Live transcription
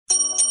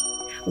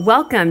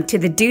Welcome to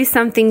the Do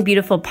Something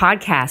Beautiful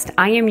podcast.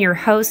 I am your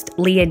host,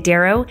 Leah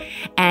Darrow,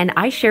 and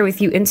I share with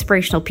you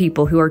inspirational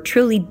people who are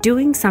truly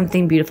doing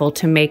something beautiful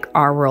to make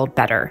our world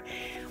better.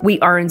 We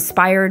are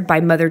inspired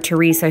by Mother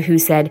Teresa, who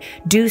said,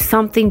 do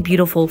something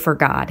beautiful for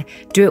God.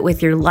 Do it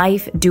with your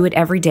life, do it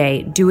every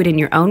day, do it in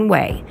your own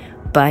way,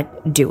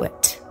 but do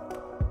it.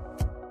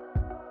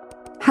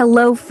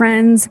 Hello,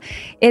 friends.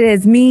 It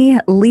is me,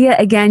 Leah,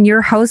 again,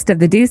 your host of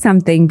the Do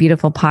Something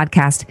Beautiful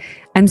podcast.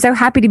 I'm so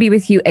happy to be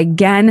with you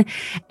again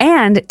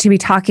and to be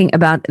talking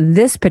about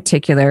this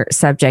particular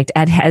subject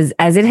as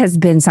it has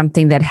been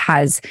something that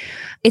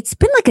it's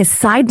been like a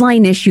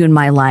sideline issue in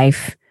my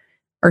life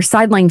or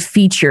sideline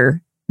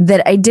feature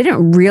that I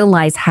didn't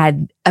realize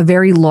had a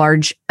very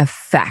large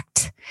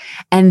effect.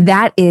 And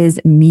that is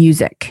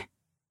music.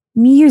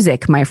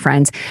 Music, my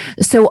friends.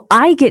 So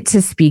I get to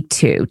speak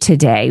to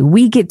today,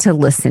 we get to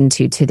listen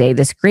to today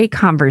this great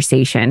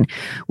conversation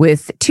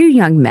with two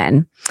young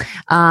men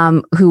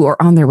who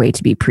are on their way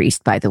to be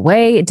priests, by the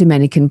way, a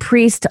Dominican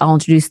priest. I'll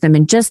introduce them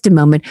in just a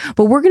moment,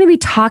 but we're going to be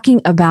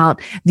talking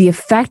about the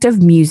effect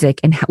of music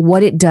and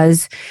what it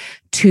does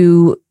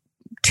to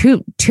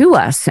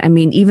us. I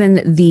mean,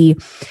 even the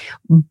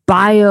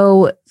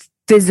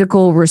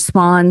biophysical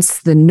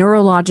response, the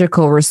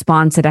neurological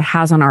response that it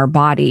has on our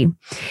body.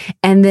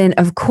 And then,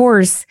 of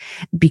course,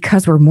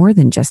 because we're more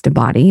than just a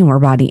body and we're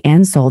body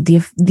and soul,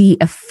 the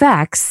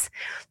effects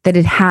that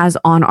it has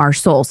on our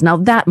souls. Now,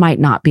 that might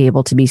not be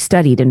able to be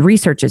studied and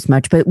researched as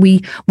much, but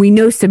we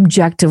know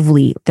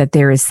subjectively that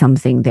there is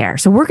something there.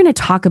 So we're going to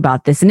talk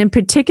about this, and in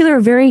particular,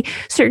 a very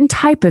certain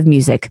type of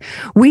music.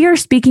 We are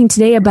speaking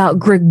today about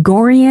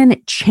Gregorian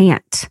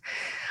chant.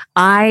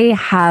 I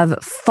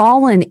have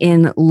fallen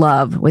in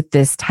love with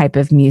this type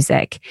of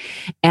music,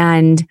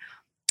 and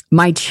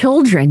my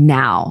children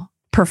now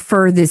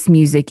prefer this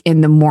music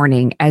in the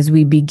morning as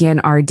we begin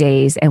our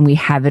days and we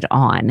have it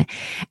on,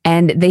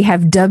 and they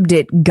have dubbed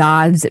it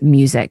God's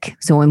music.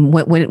 So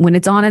when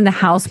it's on in the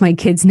house, my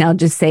kids now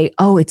just say,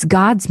 "Oh, it's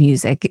God's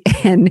music."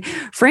 And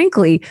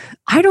frankly,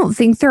 I don't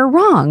think they're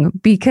wrong,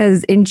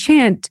 because in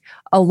chant,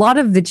 a lot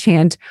of the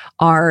chant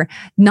are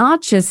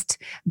not just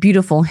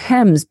beautiful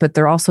hymns, but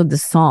they're also the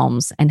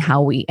Psalms and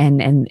how we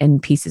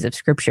and pieces of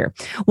scripture.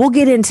 We'll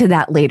get into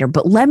that later,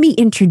 but let me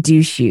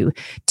introduce you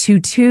to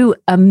two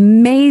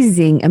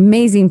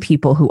amazing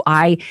people who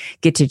I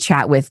get to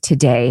chat with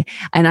today.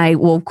 And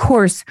of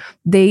course,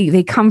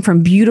 they come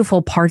from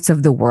beautiful parts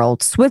of the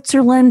world,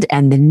 Switzerland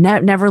and the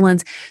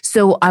Netherlands.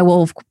 So I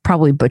will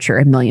probably butcher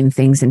a million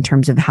things in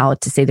terms of how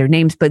to say their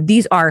names, but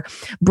these are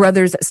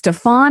brothers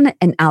Stefan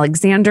and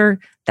Alexander.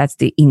 That's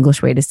the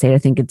English way to say it. I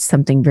think it's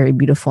something very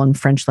beautiful in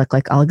French, like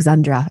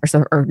Alexandra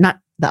or not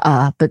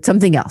but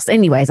something else.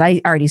 Anyways,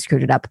 I already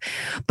screwed it up.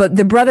 But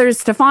the brothers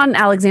Stefan and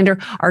Alexander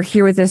are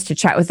here with us to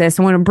chat with us.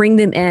 I want to bring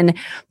them in.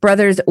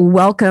 Brothers,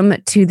 welcome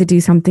to the Do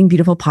Something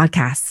Beautiful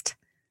podcast.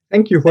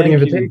 Thank you for the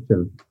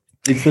invitation.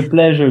 It's a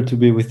pleasure to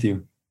be with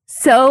you.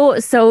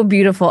 So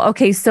beautiful.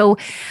 Okay, so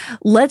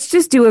let's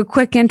just do a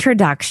quick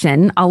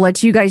introduction. I'll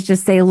let you guys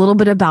just say a little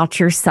bit about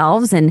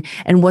yourselves and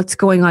what's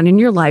going on in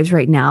your lives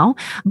right now.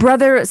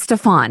 Brother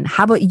Stefan,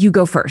 how about you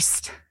go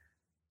first?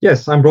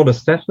 Yes, I'm Brother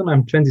Stefan.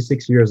 I'm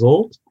 26 years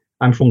old.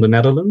 I'm from the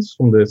Netherlands,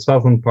 from the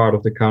southern part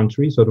of the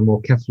country, so the more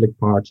Catholic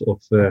part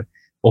of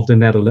the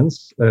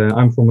Netherlands.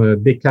 I'm from a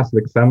big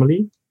Catholic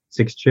family,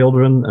 6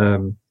 children.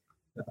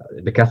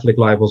 The Catholic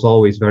life was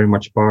always very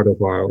much part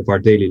of our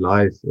daily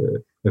life.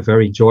 A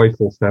very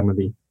joyful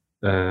family,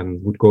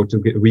 would go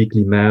to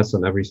weekly mass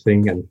and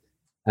everything.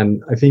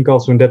 And I think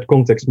also in that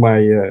context,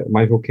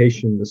 my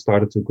vocation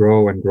started to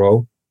grow and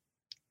grow.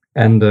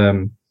 And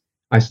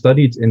I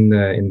studied in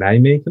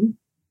Nijmegen,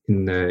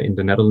 in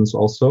the Netherlands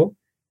also,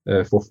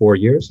 for 4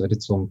 years. I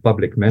did some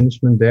public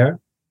management there.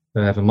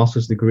 I have a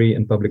master's degree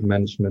in public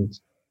management.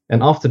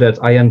 And after that,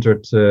 I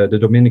entered the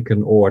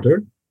Dominican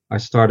order. I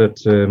started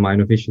my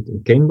novitiate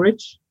in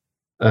Cambridge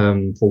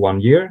for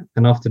 1 year.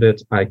 And after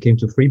that, I came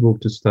to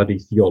Freiburg to study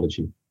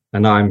theology.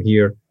 And now I'm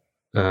here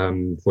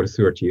for the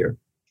 3rd year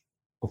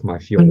of my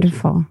theology.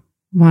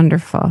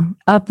 Wonderful.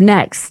 Up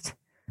next,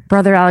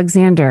 Brother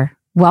Alexander,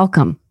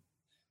 welcome.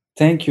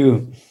 Thank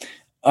you.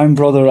 I'm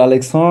Brother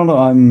Alexander.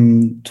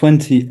 I'm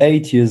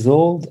 28 years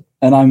old,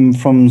 and I'm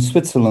from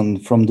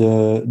Switzerland, from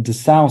the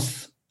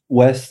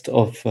southwest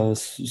of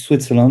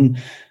Switzerland,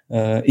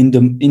 in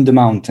the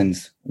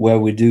mountains, where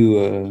we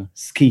do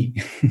ski.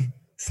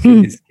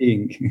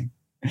 Skiing.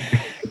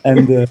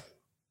 And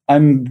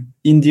I'm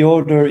in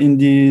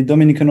the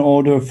Dominican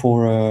order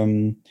for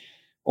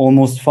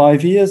almost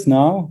 5 years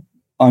now.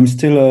 I'm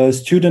still a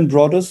student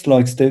brother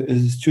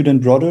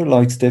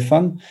like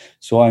Stefan,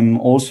 so I'm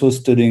also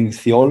studying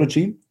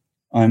theology.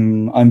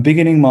 I'm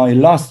beginning my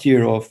last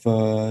year of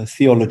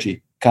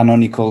theology,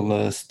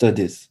 canonical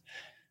studies,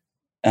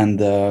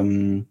 and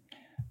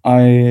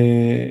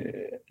I,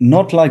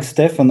 not like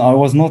Stefan, I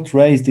was not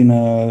raised in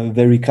a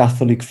very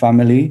Catholic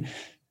family,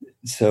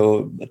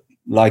 so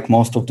like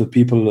most of the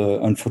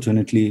people,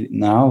 unfortunately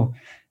now,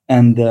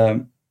 and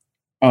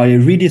I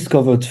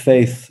rediscovered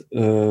faith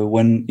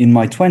when in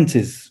my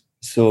 20s,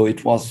 so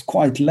it was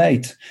quite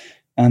late.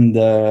 And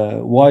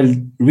while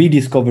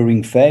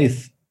rediscovering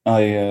faith,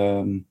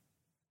 I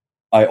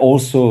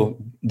also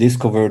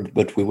discovered,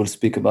 but we will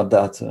speak about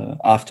that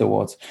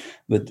afterwards.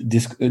 But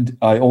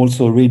I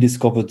also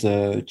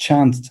rediscovered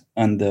chant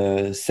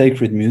and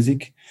sacred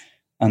music.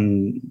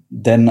 And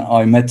then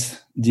I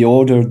met the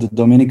order, the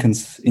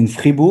Dominicans in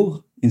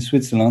Fribourg, in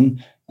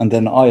Switzerland. And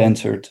then I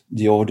entered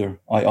the order.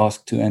 I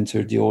asked to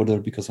enter the order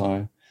because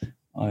I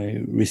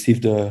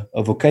received a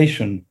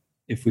vocation,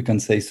 if we can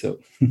say so.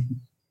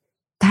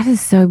 That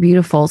is so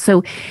beautiful.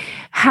 So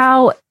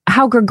how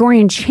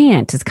Gregorian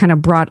chant has kind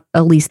of brought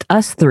at least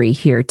us three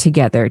here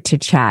together to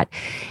chat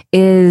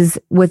is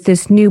with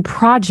this new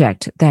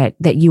project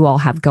that you all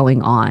have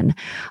going on.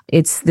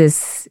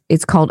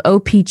 It's called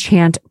OP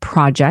Chant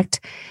Project,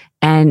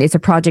 and it's a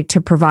project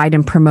to provide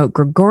and promote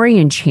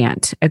Gregorian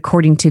chant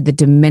according to the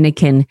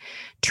Dominican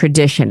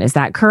tradition. Is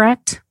that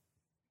correct?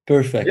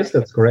 Perfect. Yes,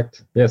 that's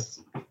correct. Yes.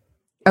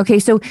 Okay,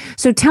 so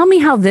tell me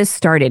how this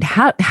started.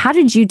 How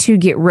did you two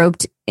get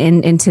roped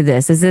into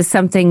this? Is this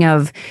something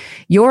of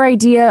your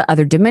idea,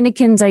 other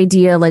Dominicans'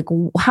 idea? Like,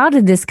 how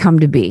did this come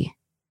to be?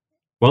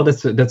 Well,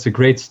 that's a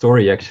great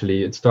story,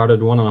 actually. It started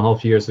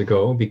 1.5 years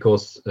ago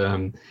because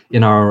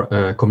in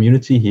our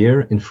community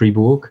here in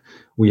Fribourg,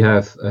 we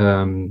have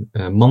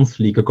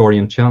monthly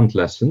Gregorian chant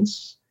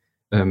lessons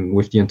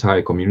with the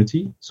entire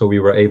community. So we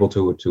were able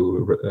to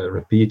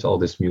repeat all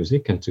this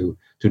music and to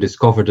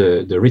discover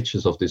the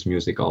riches of this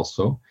music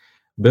also.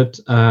 But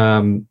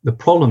the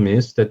problem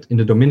is that in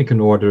the Dominican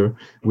order,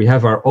 we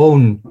have our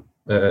own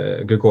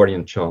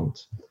Gregorian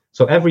chant.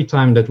 So every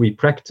time that we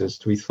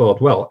practiced, we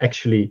thought, well,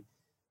 actually,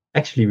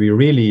 we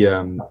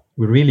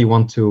really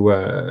want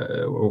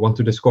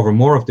to discover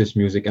more of this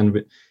music,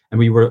 and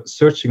we were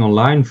searching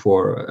online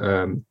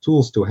for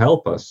tools to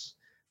help us,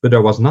 but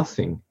there was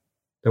nothing.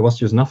 There was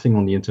just nothing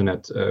on the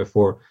internet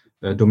for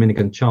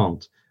Dominican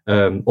chant.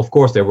 Of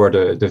course, there were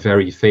the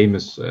very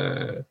famous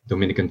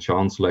Dominican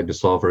chants like the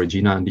Salve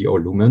Regina and the O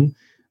Lumen.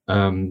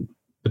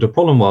 But the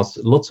problem was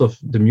lots of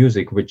the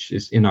music which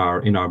is in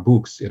our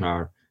books, in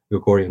our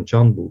Gregorian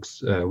chant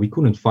books, we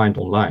couldn't find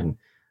online.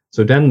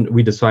 So then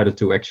we decided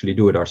to actually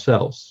do it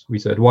ourselves. We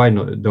said, why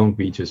don't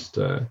we just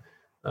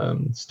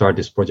start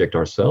this project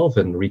ourselves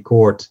and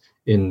record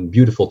in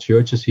beautiful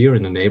churches here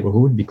in the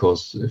neighborhood,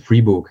 because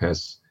Fribourg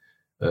has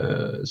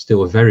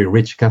still a very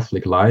rich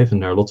Catholic life,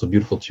 and there are lots of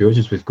beautiful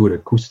churches with good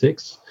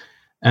acoustics.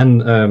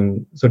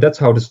 And so that's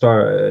how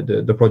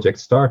the project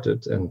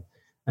started, and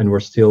we're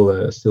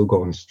still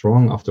going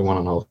strong after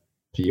 1.5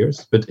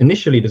 years. But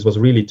initially, this was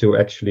really to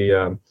actually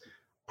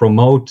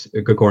promote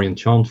Gregorian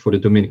chant for the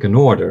Dominican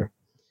order.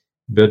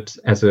 But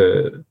as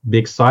a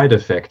big side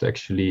effect,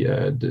 actually,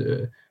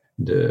 the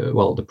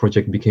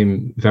project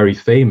became very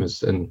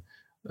famous, and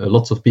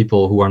lots of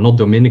people who are not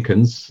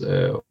Dominicans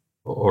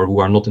or who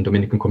are not in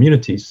Dominican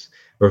communities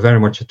were very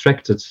much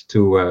attracted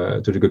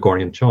to the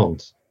Gregorian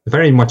chant.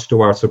 Very much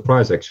to our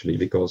surprise, actually,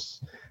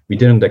 because we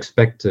didn't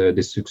expect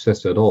this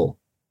success at all.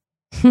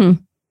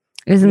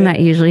 Isn't that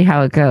usually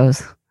how it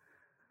goes?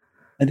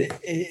 And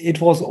it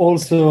was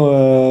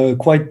also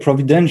quite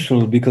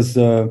providential, because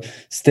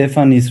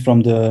Stefan is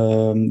from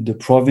the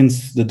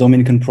province, the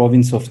Dominican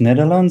province of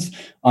Netherlands.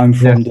 I'm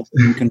from the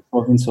Dominican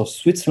province of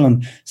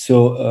Switzerland.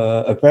 So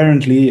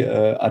apparently,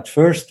 at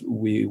first,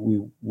 we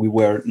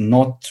were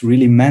not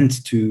really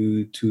meant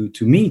to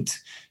meet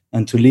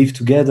and to live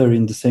together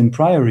in the same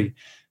priory.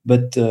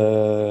 But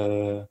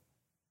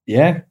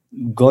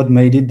God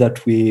made it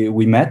that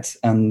we met,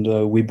 and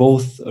we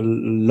both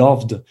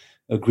loved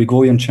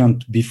Gregorian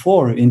chant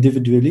before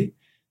individually.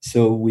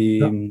 So we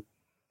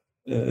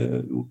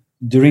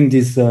during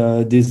these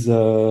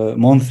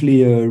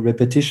monthly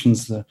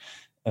repetitions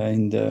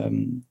in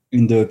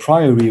the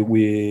priory,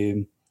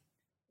 we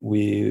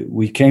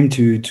came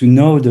to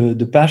know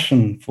the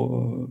passion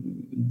for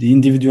the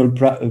individual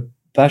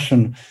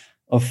passion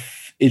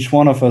of each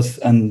one of us,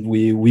 and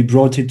we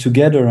brought it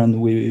together, and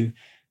we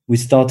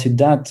started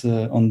that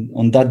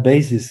on that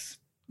basis,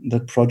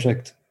 that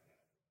project.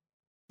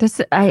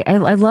 I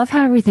love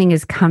how everything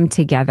has come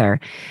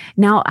together.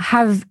 Now,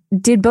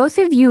 did both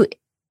of you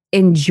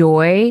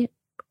enjoy,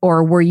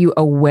 or were you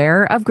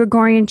aware of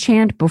Gregorian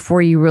chant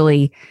before you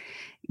really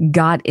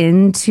were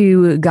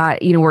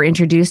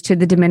introduced to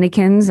the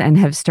Dominicans and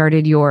have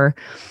started your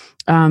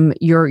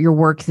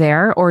work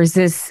there? Or is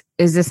this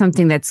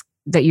something that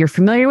you're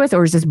familiar with,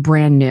 or is this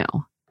brand new?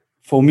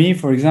 For me,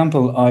 for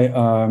example,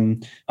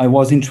 I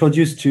was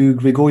introduced to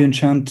Gregorian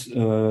chant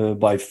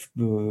by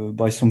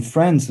some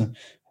friends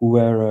who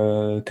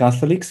were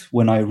Catholics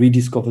when I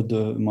rediscovered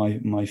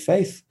my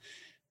faith,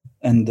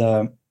 and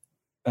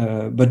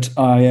but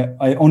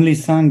I only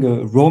sang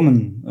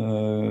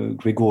Roman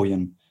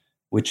Gregorian,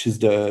 which is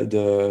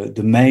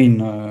the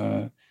main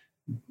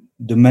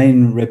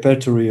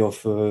repertory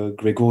of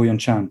Gregorian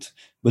chant.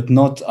 But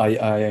not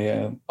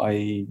I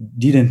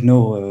didn't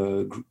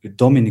know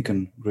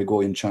Dominican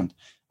Gregorian chant.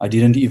 I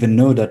didn't even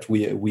know that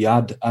we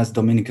had, as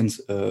Dominicans,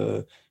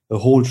 a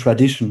whole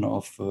tradition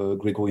of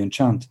Gregorian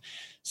chant.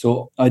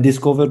 So I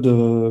discovered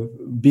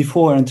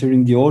before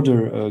entering the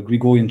order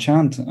Gregorian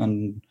chant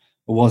and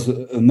was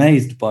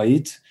amazed by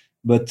it,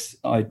 but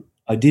I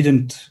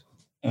didn't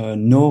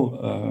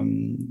know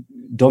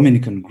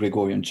Dominican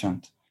Gregorian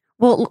chant.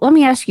 Well, let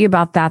me ask you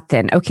about that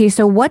then. Okay,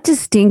 so what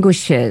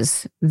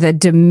distinguishes the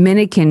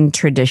Dominican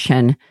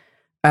tradition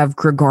of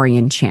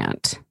Gregorian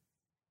chant?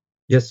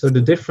 Yes, so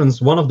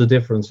one of the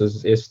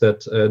differences is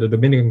that the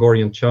Dominican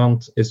Gregorian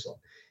chant is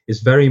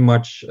very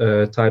much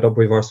tied up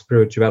with our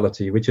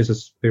spirituality, which is a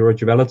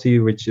spirituality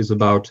which is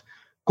about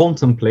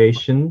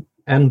contemplation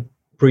and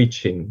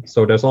preaching.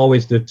 So there's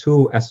always the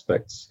two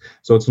aspects.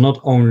 So it's not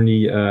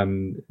only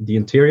the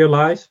interior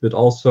life, but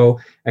also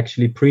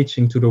actually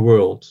preaching to the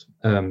world.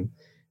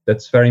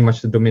 That's very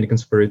much the Dominican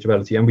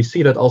spirituality. And we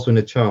see that also in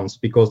the chants,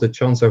 because the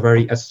chants are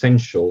very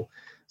essential.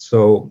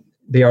 So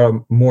they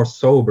are more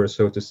sober,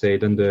 so to say,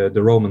 than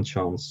the Roman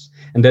chants.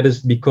 And that is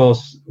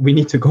because we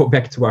need to go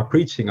back to our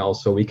preaching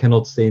also. We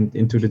cannot stay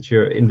in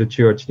the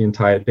church the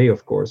entire day,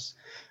 of course.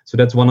 So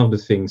that's one of the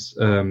things.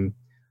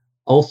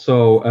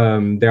 Also,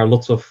 there are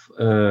lots of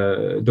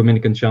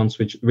Dominican chants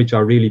which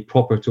are really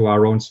proper to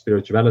our own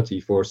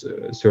spirituality, for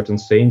certain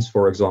saints,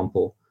 for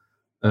example,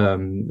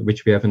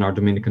 which we have in our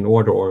Dominican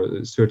order,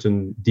 or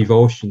certain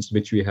devotions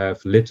which we have,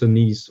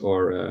 litanies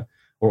or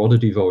other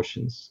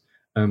devotions.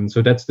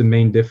 So that's the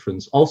main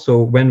difference.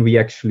 Also, when we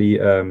actually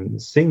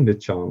sing the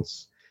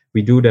chants,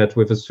 we do that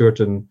with a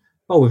certain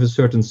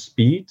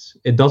speed.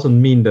 It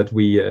doesn't mean that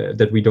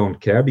we don't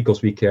care,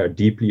 because we care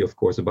deeply, of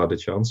course, about the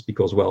chants,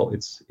 because, well,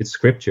 it's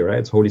scripture, right?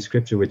 It's Holy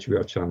Scripture which we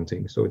are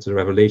chanting, so it's a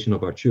revelation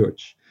of our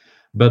church.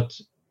 But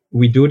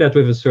we do that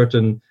with a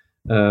certain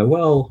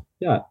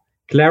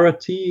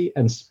clarity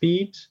and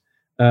speed,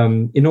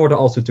 in order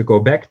also to go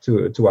back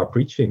to our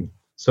preaching.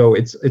 So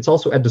it's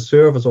also at the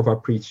service of our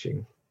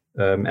preaching.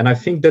 And I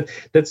think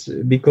that's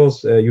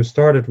because you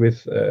started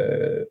with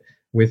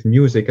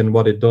music and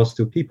what it does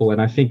to people.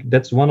 And I think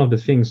that's one of the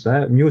things.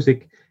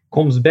 Music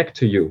comes back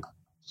to you.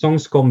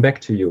 Songs come back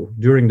to you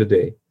during the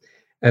day.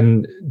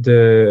 And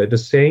the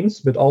saints,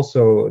 but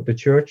also the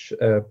church,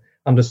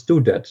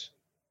 understood that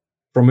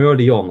from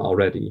early on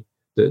already.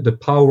 The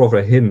power of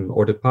a hymn,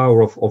 or the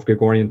power of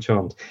Gregorian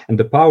chant. And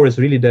the power is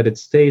really that it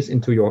stays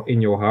in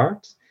your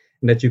heart,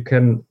 and that you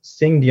can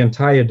sing the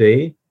entire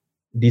day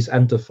these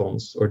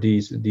antiphons or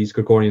these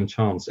Gregorian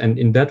chants. And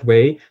in that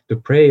way, the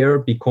prayer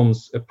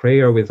becomes a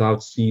prayer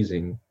without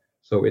ceasing.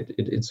 So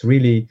it's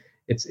really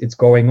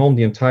going on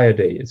the entire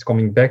day. It's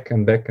coming back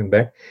and back and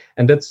back.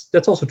 And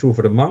that's also true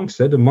for the monks.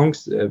 The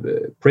monks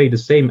pray the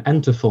same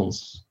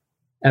antiphons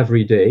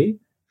every day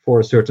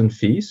for a certain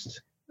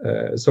feast.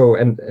 So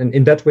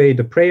in that way,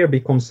 the prayer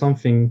becomes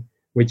something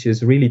which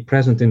is really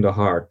present in the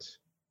heart,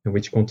 and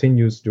which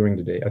continues during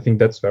the day. I think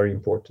that's very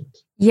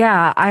important.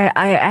 Yeah,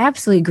 I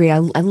absolutely agree. I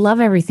love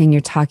everything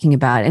you're talking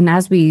about. And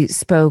as we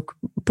spoke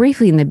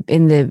briefly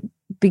in the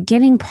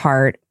beginning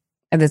part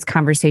of this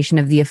conversation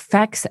of the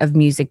effects of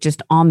music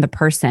just on the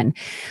person,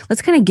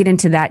 let's kind of get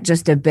into that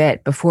just a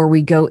bit before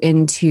we go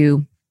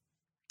into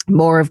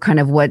more of kind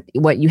of what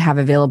you have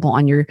available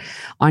on your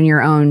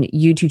own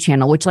YouTube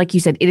channel, which, like you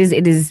said,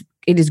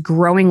 it is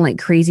growing like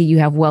crazy. You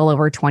have well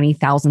over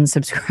 20,000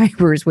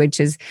 subscribers, which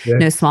is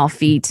no small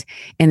feat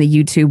in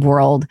the YouTube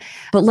world.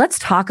 But let's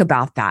talk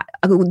about that.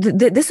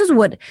 This is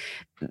what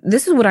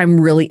I'm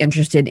really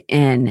interested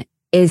in,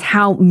 is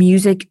how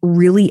music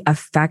really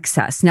affects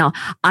us. Now,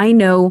 I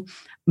know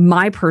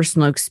my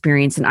personal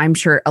experience, and I'm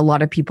sure a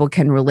lot of people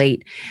can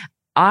relate.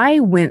 I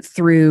went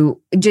through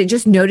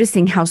just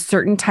noticing how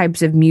certain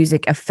types of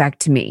music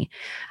affect me.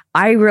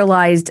 I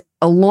realized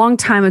a long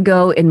time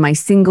ago in my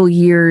single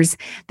years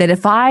that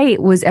if I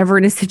was ever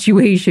in a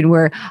situation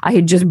where I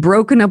had just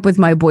broken up with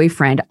my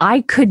boyfriend,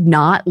 I could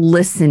not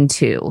listen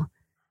to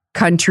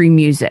country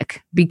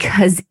music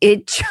because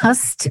it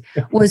just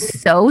was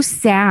so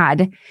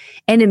sad,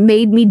 and it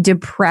made me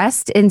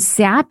depressed and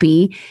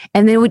sappy.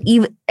 And then it would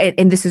even,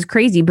 and this is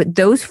crazy, but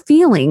those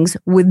feelings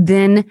would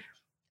then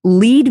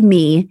lead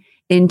me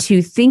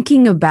into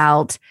thinking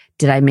about,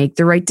 did I make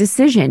the right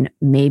decision?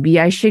 Maybe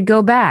I should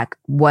go back.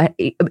 What?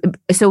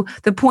 So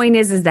the point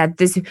is that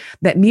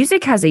that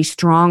music has a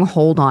strong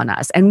hold on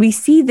us. And we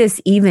see this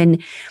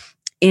even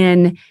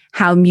in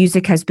how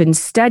music has been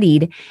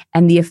studied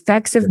and the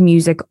effects of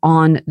music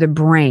on the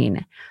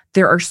brain.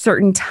 There are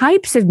certain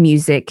types of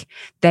music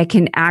that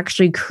can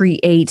actually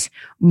create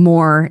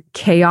more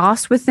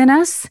chaos within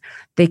us.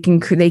 They can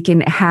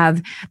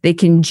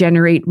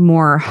generate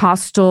more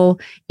hostile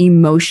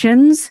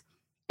emotions,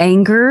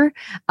 anger.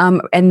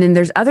 And then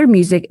there's other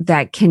music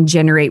that can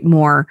generate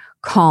more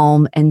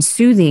calm and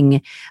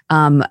soothing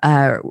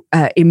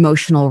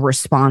emotional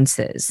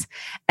responses.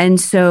 And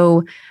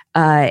so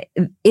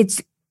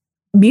it's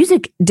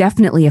music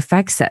definitely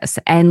affects us.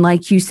 And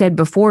like you said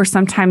before,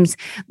 sometimes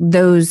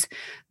those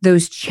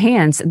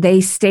chants,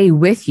 they stay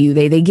with you.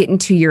 They get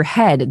into your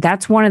head.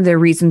 That's one of the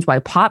reasons why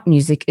pop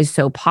music is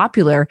so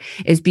popular,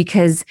 is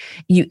because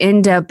you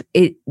end up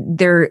the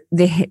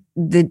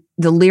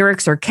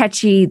lyrics are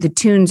catchy, the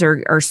tunes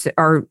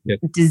are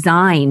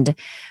designed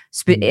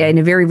in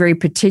a very, very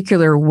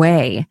particular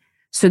way,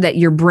 so that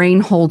your brain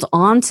holds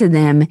on to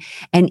them.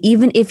 And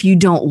even if you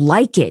don't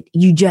like it,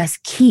 you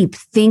just keep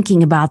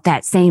thinking about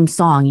that same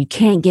song. You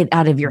can't get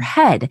out of your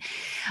head.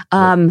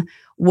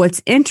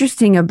 What's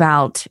interesting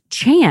about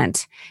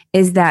chant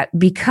is that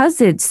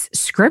because it's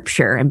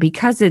scripture and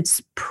because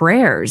it's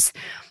prayers,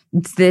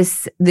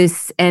 this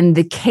and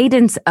the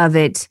cadence of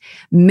it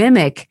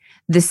mimic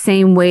the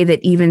same way that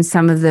even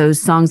some of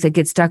those songs that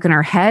get stuck in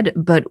our head.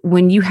 But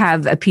when you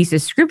have a piece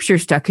of scripture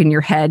stuck in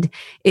your head,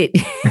 I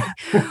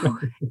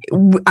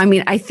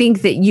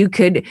think that you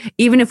could,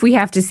 even if we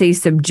have to say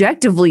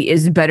subjectively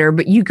is better,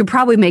 but you could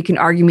probably make an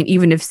argument,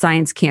 even if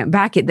science can't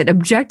back it, that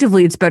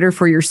objectively it's better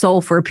for your soul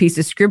for a piece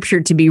of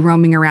scripture to be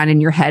roaming around in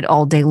your head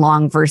all day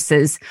long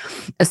versus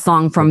a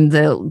song from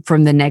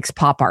the next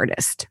pop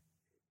artist.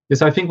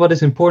 Yes, I think what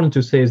is important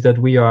to say is that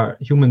we are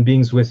human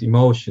beings with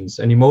emotions,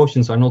 and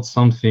emotions are not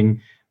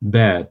something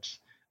bad.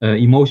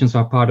 Emotions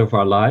are part of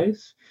our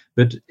life,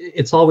 but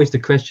it's always the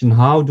question,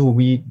 how do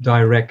we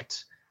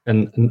direct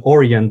and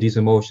orient these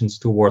emotions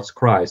towards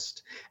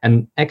Christ?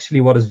 And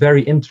actually what is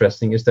very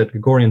interesting is that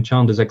Gregorian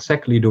chant is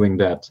exactly doing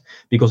that,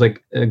 because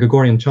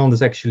Gregorian chant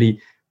is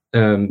actually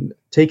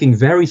taking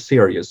very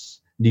serious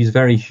these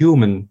very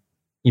human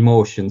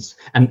emotions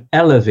and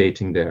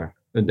elevating them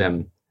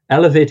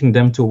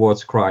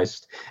towards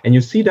Christ. And you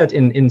see that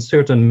in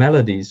certain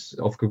melodies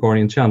of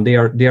Gregorian chant, they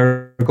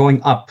are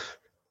going up.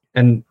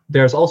 And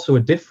there's also a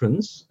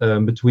difference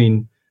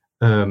between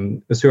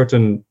a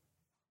certain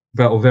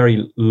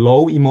very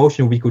low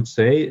emotion, we could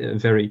say,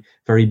 very,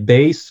 very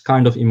base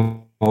kind of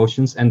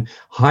emotions, and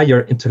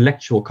higher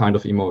intellectual kind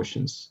of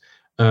emotions.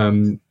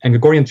 And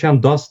Gregorian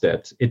chant does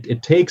that.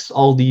 It takes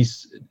all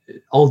these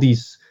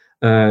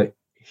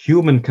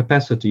human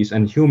capacities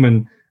and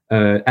human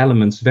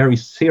elements very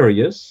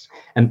serious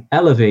and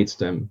elevates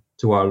them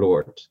to our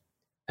Lord.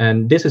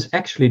 And this is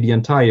actually the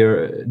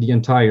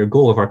entire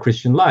goal of our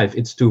Christian life.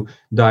 It's to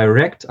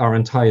direct our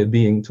entire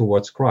being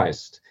towards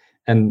Christ.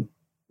 And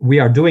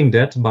we are doing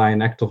that by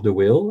an act of the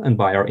will and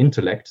by our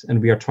intellect,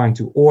 and we are trying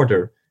to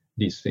order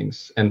these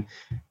things. And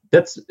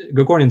that's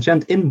Gregorian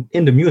chant in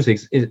the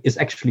music is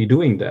actually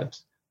doing that.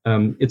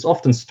 It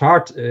often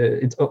starts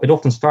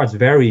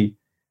very,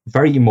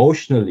 very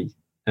emotionally.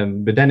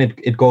 But then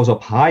it goes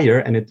up higher,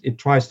 and it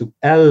tries to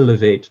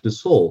elevate the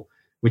soul,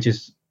 which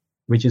is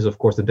of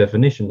course the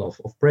definition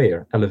of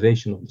prayer,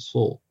 elevation of the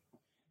soul.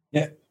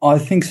 Yeah, I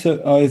think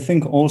so. I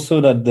think also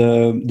that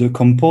the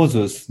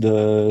composers,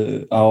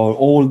 our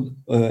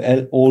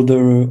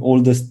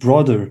oldest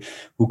brother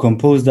who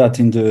composed that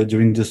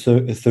during the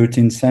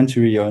 13th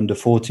century or in the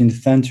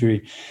 14th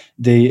century,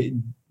 they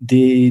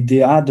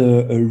had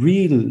a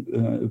real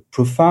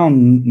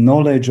profound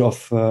knowledge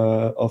of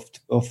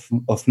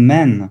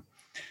men.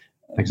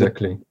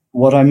 Exactly.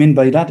 What I mean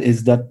by that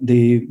is that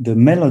the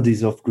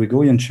melodies of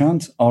Gregorian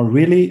chant are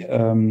really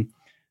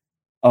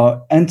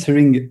are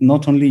entering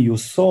not only your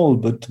soul,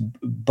 but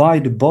by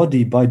the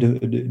body, by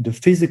the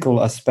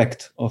physical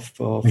aspect of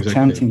exactly.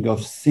 Chanting,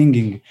 of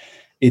singing.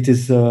 It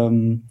is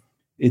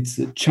it's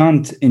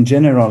chant in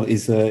general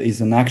is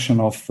an action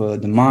of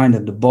the mind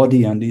and the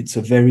body, and it's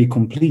a very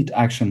complete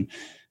action.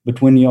 But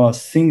when you are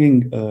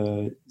singing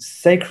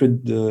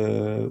sacred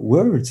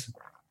words,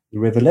 the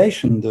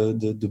revelation,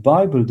 the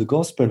Bible, the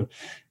gospel,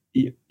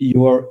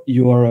 you are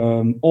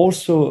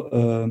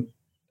also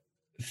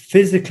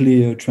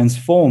physically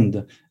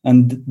transformed,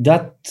 and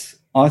that,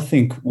 I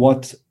think,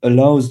 what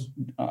allows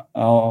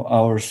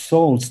our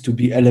souls to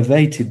be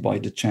elevated by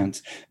the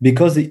chant,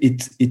 because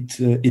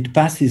it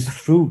passes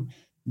through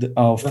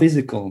our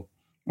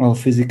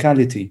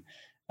physicality,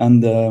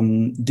 and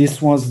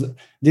this was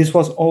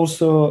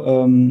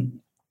also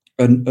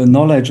a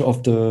knowledge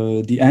of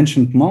the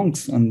ancient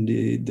monks and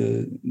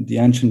the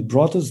ancient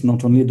brothers,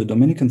 not only the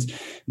Dominicans,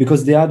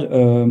 because they had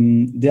a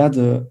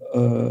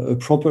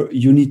proper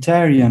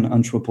Unitarian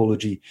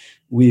anthropology.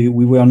 We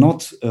were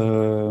not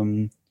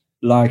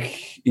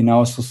like in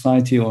our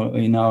society or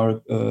in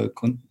our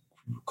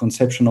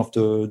conception of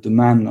the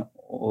man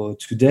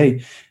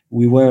today.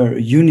 We were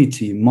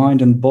unity,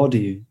 mind and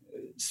body,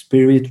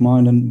 spirit,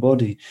 mind and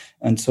body,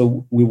 and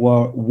so we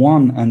were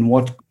one. And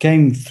what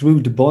came through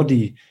the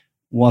body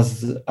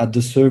was at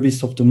the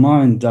service of the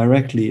mind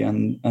directly,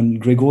 and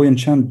Gregorian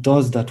chant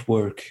does that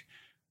work,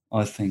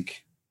 I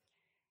think.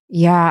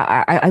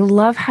 Yeah, I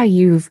love how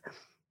you've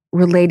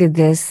related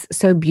this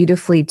so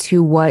beautifully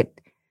to what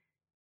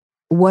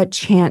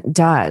chant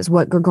does,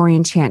 what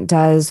Gregorian chant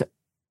does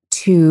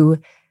to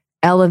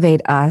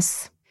elevate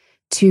us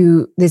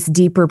to this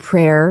deeper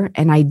prayer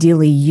and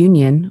ideally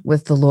union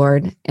with the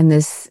Lord in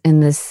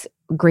this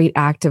great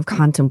act of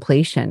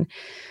contemplation.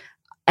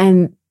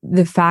 And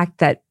the fact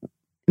that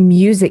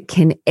music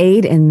can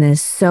aid in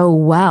this so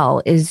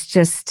well is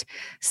just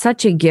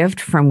such a gift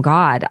from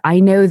God. I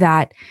know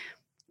that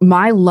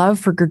my love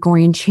for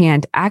Gregorian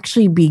chant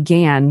actually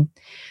began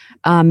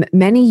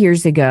many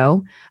years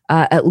ago,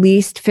 at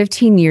least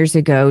 15 years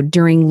ago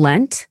during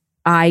Lent.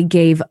 I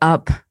gave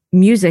up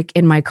music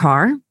in my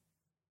car,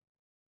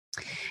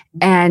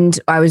 and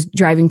I was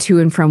driving to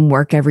and from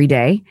work every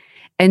day.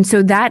 And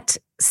so that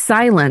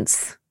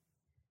silence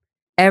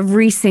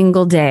every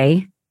single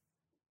day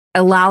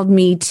allowed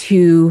me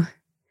to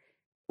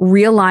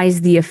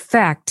realize the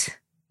effect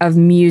of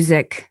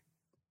music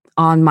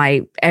on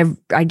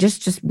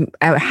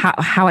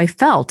how I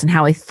felt and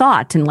how I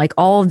thought, and like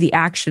all of the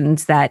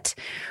actions that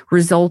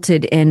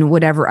resulted in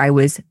whatever I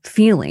was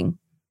feeling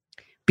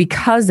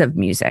because of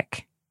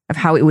music, of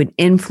how it would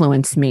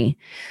influence me,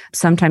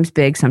 sometimes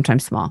big,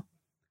 sometimes small.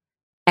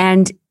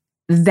 And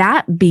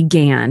that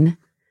began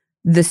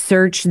the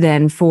search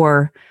then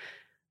for,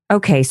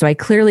 okay, so I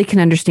clearly can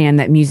understand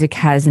that music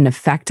has an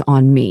effect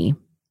on me.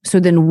 So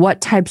then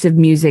what types of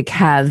music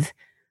have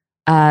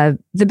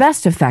the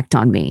best effect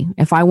on me?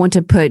 If I want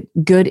to put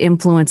good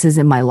influences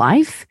in my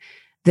life,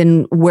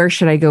 then where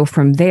should I go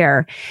from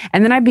there?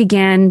 And then I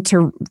began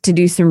to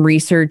do some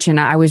research, and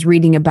I was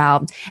reading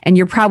about, and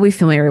you're probably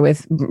familiar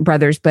with,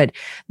 brothers, but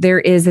there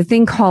is a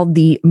thing called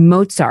the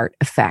Mozart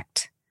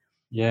effect.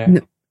 Yeah.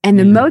 And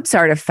the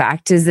Mozart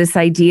effect is this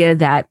idea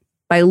that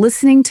by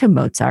listening to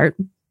Mozart,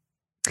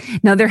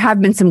 now there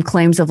have been some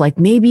claims of like,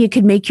 maybe it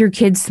could make your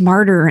kids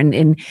smarter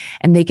and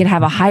they could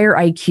have a higher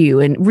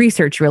IQ, and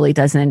research really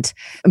doesn't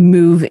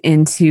move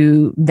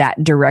into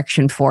that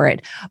direction for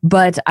it.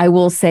 But I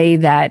will say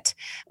that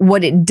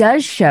what it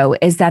does show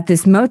is that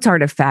this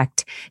Mozart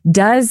effect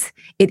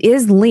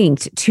is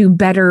linked to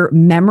better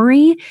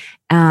memory,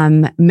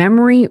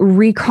 memory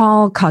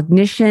recall,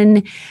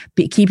 cognition,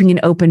 keeping an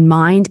open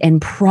mind,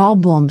 and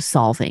problem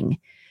solving.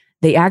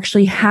 They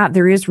actually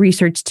there is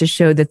research to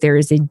show that there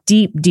is a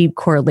deep, deep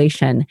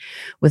correlation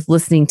with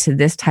listening to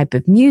this type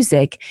of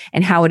music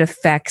and how it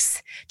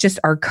affects just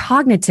our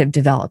cognitive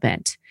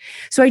development.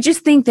 So I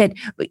just think that,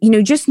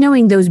 just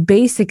knowing those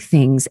basic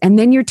things, and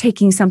then you're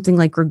taking something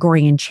like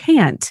Gregorian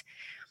chant,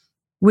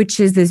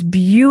 which is this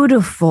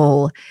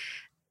beautiful,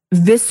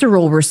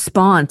 visceral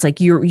response, like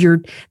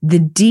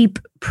the deep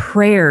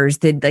prayers,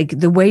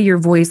 the way your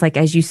voice, like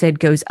as you said,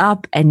 goes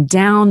up and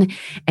down,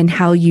 and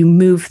how you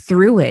move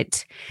through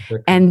it.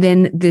 Okay. And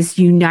then this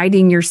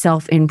uniting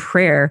yourself in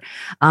prayer,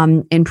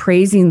 and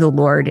praising the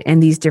Lord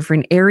in these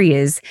different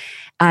areas.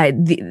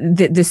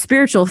 The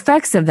spiritual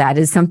effects of that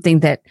is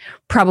something that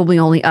probably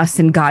only us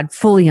and God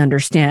fully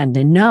understand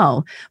and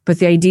know. But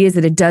the idea is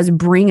that it does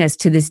bring us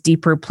to this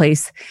deeper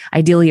place,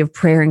 ideally, of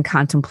prayer and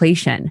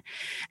contemplation.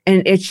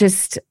 And it's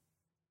just,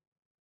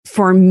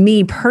 for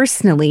me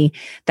personally,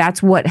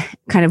 that's what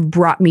kind of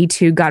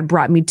God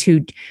brought me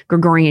to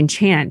Gregorian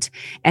chant.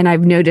 And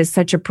I've noticed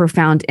such a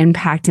profound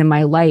impact in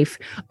my life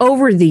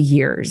over the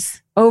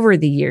years,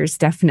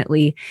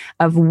 definitely,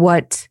 of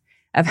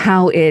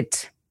how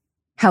it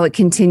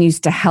continues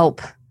to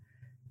help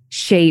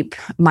shape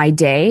my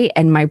day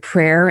and my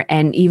prayer.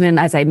 And even,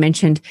 as I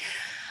mentioned,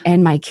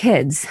 and my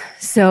kids.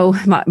 So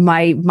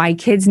my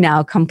kids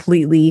now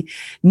completely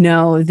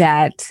know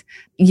that,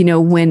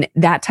 when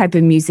that type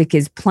of music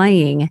is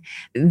playing,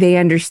 they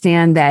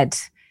understand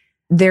that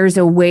there's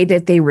a way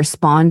that they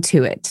respond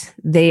to it.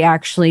 They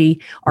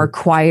actually are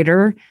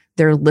quieter.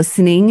 They're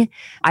listening.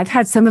 I've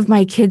had some of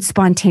my kids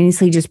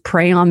spontaneously just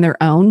pray on their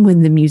own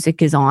when the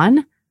music is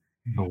on.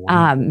 Oh,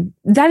 wow.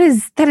 That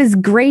is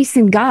grace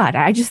in God.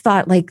 I just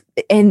thought,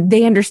 and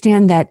they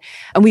understand that.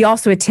 And we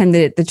also attend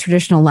the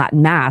traditional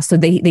Latin Mass, so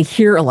they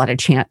hear a lot of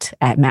chant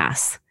at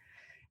Mass,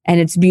 and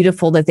it's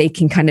beautiful that they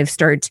can kind of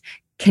start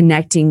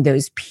connecting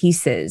those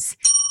pieces.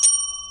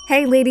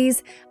 Hey,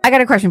 ladies, I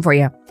got a question for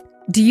you.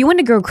 Do you want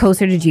to grow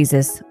closer to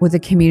Jesus with a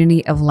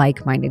community of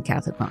like-minded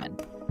Catholic women?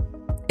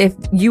 If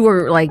you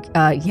were like,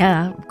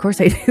 yeah, of course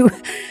I do,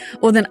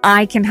 well, then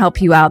I can help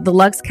you out. The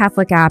Lux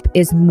Catholic app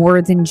is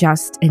more than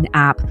just an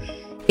app.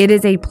 It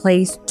is a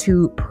place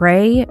to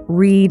pray,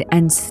 read,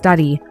 and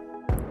study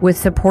with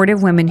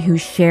supportive women who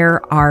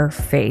share our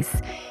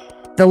faith.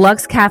 The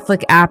Lux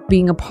Catholic app,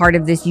 being a part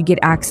of this, you get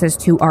access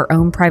to our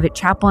own private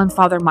chaplain,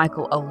 Father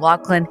Michael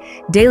O'Loughlin,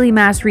 daily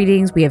mass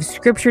readings. We have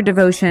scripture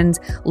devotions,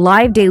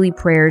 live daily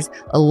prayers,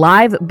 a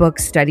live book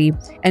study,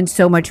 and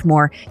so much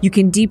more. You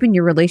can deepen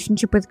your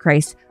relationship with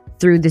Christ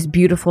through this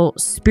beautiful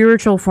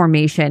spiritual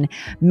formation.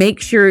 Make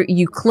sure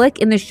you click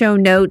in the show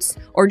notes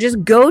or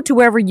just go to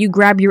wherever you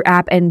grab your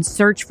app and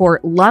search for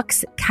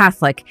Lux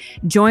Catholic.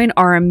 Join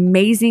our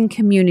amazing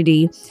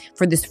community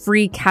for this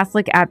free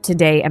Catholic app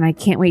today. And I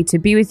can't wait to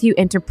be with you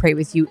and to pray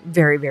with you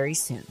very, very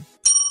soon.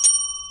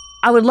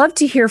 I would love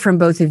to hear from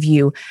both of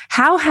you.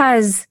 How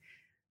has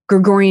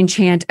Gregorian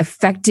chant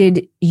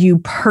affected you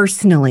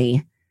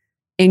personally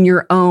in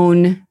your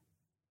own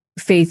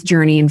faith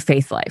journey and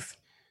faith life?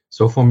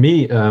 So for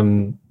me,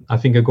 I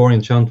think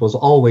Gregorian chant was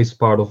always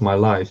part of my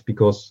life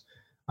because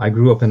I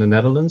grew up in the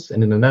Netherlands,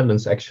 and in the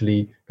Netherlands,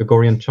 actually,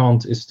 Gregorian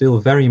chant is still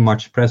very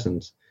much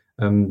present.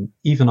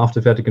 even after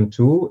Vatican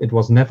II, it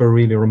was never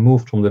really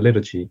removed from the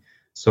liturgy.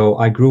 So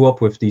I grew up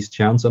with these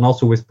chants and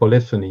also with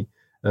polyphony.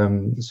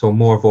 So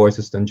more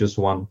voices than just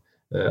one.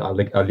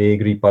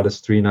 Allegri,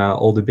 Palestrina,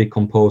 all the big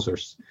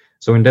composers.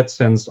 So in that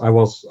sense, I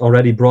was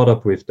already brought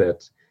up with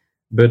that.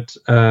 But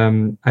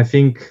I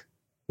think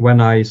when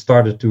I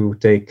started to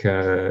take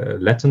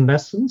Latin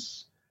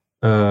lessons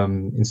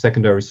in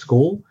secondary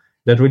school,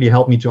 that really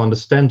helped me to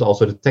understand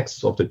also the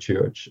texts of the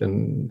church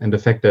and the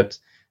fact that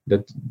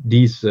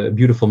these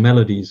beautiful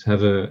melodies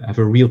have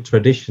a real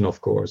tradition,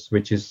 of course,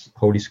 which is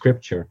Holy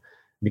Scripture,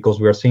 because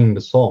we are singing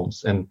the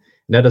Psalms, and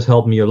that has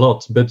helped me a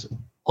lot. But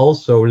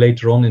also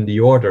later on in the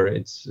order,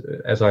 it's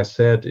as I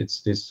said,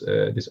 it's this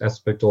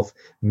aspect of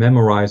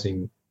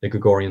memorizing the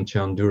Gregorian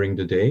chant during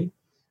the day.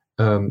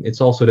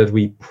 It's also that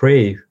we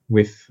pray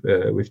with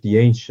the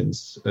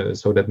ancients,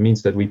 so that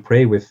means that we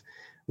pray with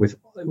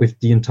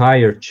the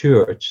entire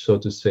church, so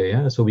to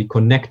say. So we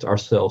connect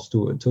ourselves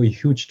to a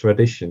huge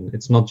tradition.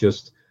 It's not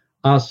just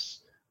us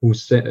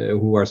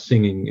who are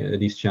singing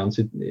these chants.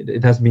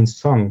 It has been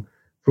sung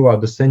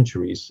throughout the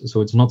centuries,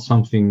 so it's not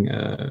something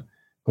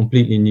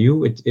completely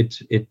new.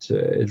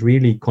 It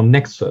really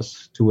connects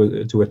us to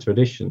a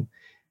tradition.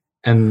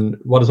 And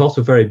what is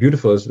also very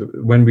beautiful is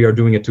when we are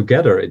doing it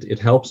together, it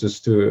helps us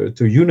to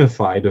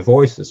unify the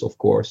voices, of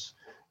course,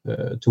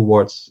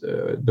 towards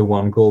the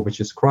one goal, which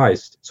is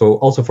Christ. So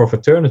also for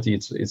fraternity,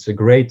 it's a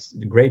great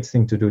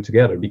thing to do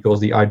together, because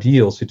the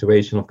ideal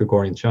situation of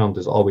Gregorian chant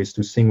is always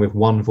to sing with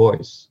one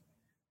voice.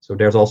 So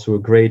there's also a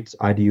great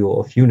ideal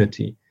of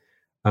unity.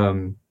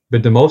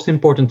 But the most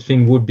important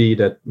thing would be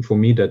that for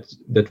me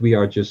that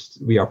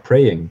we are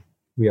praying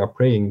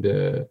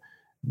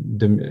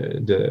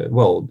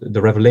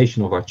the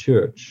revelation of our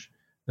church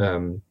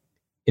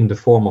in the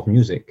form of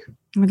music.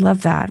 I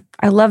love that.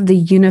 I love the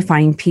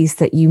unifying piece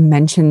that you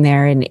mentioned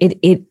there, and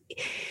it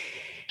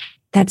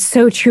that's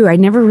so true. I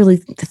never really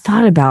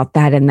thought about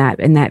that in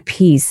that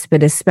piece,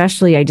 but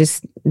especially I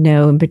just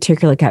know in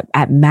particular like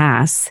at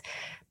Mass,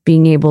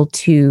 being able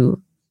to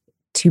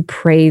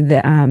pray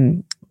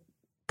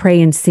pray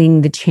and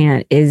sing the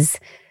chant it's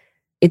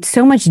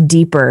so much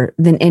deeper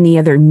than any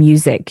other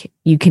music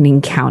you can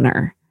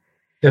encounter.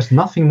 There's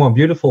nothing more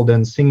beautiful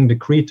than singing the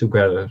creed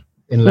together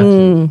in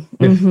Latin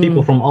with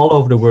people from all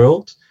over the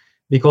world,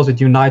 because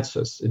it unites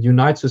us. It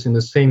unites us in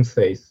the same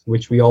faith,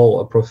 which we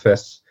all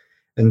profess.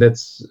 And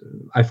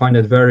I find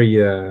it very,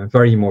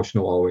 very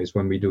emotional always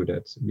when we do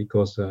that,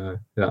 because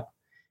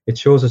it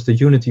shows us the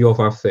unity of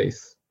our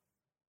faith.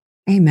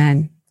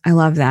 Amen. I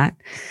love that.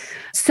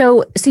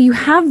 So you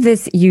have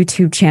this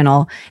YouTube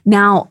channel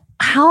now.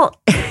 How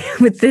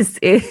with this,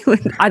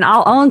 and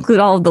I'll include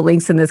all of the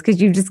links in this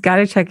because you've just got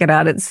to check it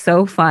out. It's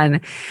so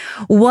fun.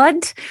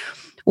 What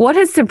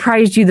has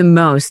surprised you the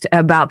most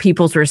about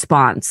people's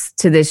response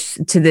to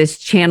this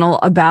channel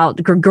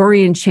about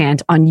Gregorian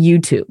chant on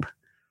YouTube?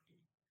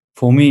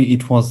 For me,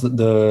 it was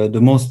the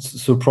most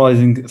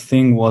surprising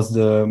thing was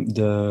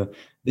the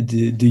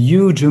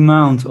huge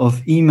amount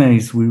of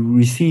emails we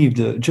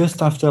received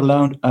just after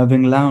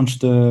having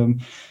launched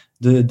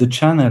the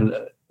channel.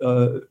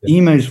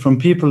 Emails from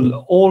people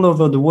all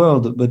over the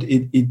world, but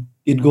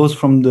it goes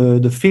from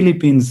the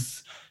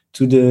Philippines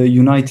to the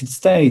United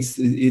States.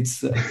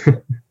 It's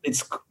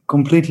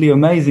completely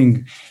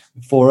amazing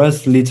for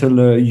us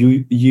little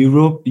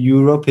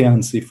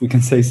Europeans, if we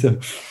can say so.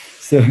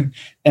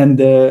 And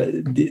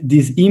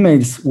these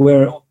emails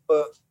were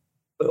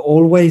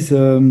always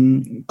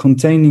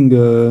containing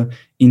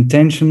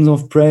intentions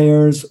of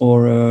prayers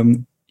or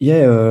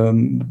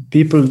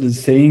people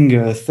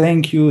saying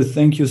thank you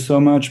so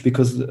much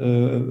because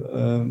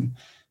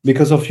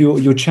of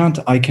your chant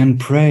I can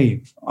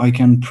pray.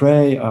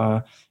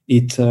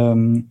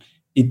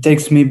 It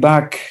takes me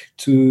back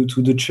to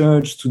the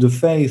church, to the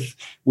faith.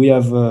 We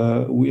have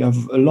a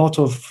lot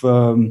of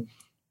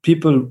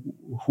people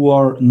who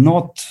are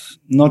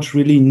not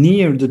really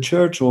near the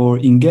church or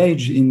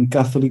engaged in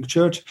Catholic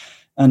Church,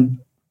 and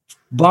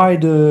by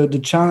the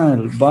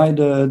channel, by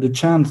the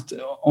chant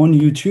on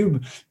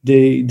YouTube,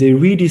 they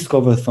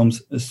rediscover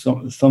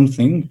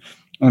something,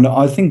 and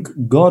I think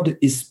God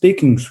is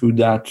speaking through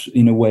that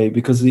in a way,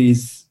 because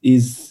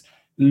he's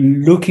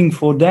looking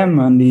for them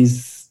and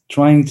is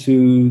trying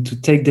to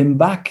take them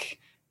back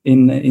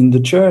in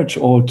the church,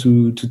 or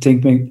to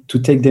take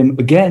them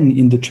again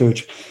in the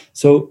church.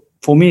 So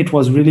for me, it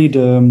was really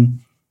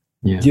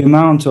the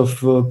amount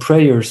of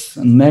prayers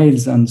and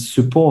mails and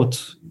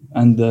support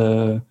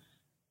and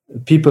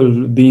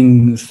people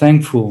being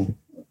thankful.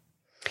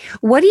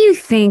 What do you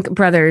think,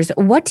 brothers?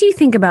 What do you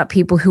think about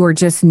people who are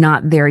just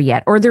not there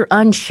yet, or they're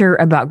unsure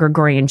about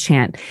Gregorian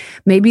chant?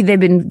 Maybe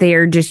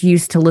they're just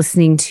used to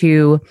listening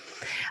to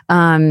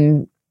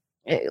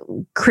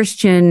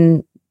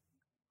Christian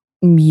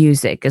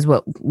music, is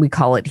what we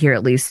call it here,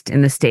 at least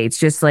in the States,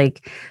 just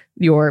like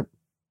your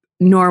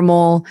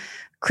normal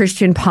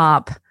Christian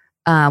pop,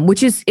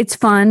 which it's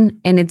fun,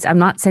 and I'm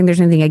not saying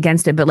there's anything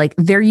against it, but like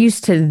they're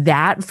used to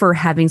that for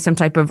having some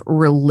type of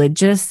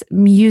religious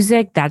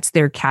music. That's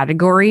their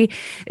category,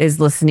 is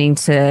listening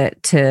to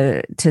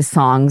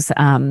songs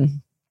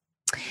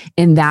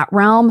in that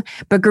realm.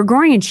 But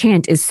Gregorian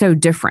chant is so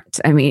different.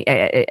 I mean,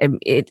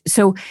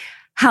 so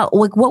how,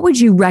 like, what would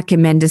you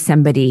recommend to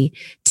somebody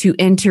to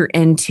enter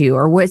into,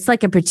 or what's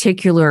like a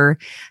particular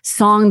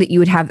song that you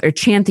would have, or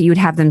chant that you would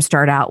have them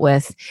start out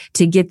with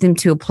to get them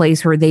to a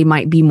place where they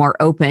might be more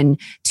open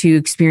to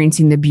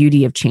experiencing the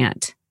beauty of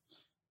chant?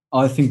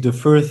 I think the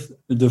first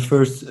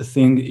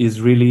thing is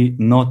really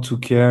not to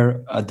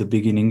care, at the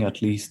beginning at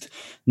least,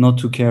 not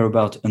to care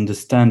about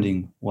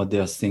understanding what they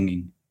are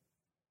singing.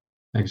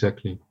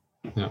 Exactly.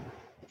 Yeah.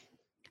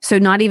 So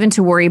not even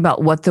to worry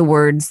about what the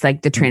words,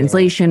 like the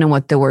translation and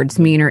what the words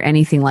mean or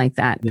anything like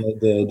that.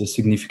 The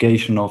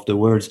signification of the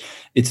words.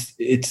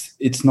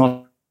 It's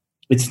not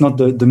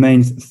the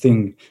main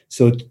thing.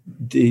 So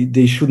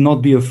they should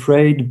not be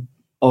afraid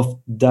of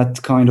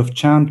that kind of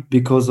chant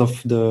because of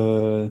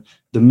the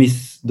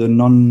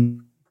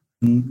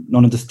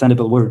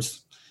non-understandable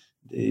words.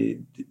 They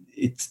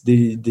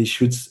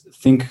should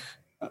think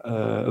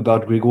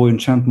about Gregorian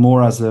chant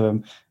more as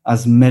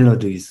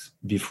melodies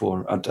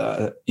before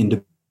in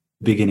the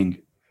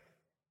beginning.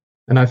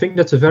 And I think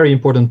that's a very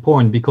important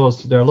point,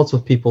 because there are lots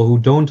of people who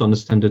don't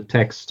understand the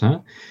text,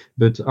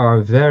 but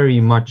are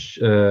very much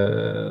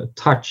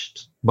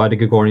touched by the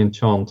Gregorian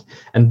chant.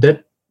 And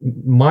that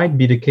might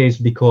be the case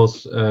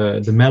because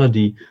the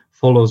melody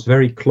follows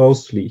very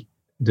closely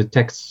the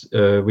texts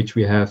which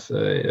we have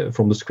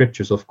from the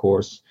scriptures, of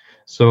course.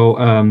 So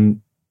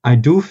I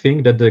do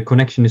think that the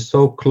connection is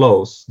so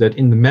close that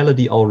in the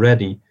melody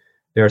already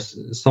there's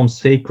some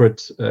sacred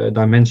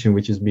dimension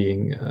which is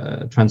being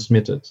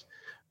transmitted.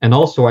 And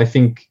also, I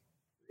think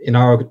in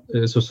our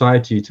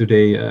society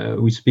today,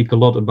 we speak a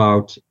lot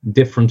about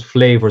different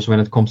flavors when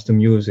it comes to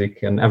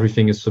music, and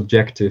everything is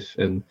subjective,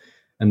 and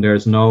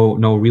there's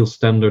no real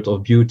standard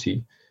of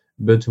beauty.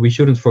 But we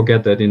shouldn't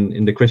forget that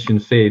in the Christian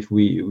faith,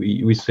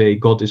 we say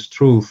God is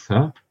truth,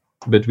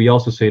 but we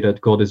also say that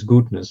God is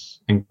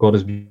goodness and God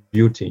is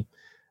beauty.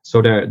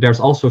 So there's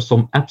also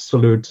some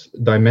absolute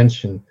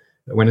dimension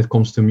when it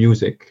comes to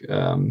music.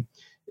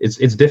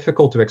 It's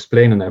difficult to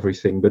explain and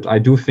everything, but I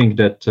do think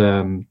that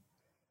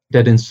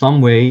that in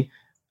some way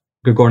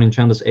Gregorian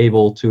chant is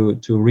able to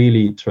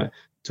really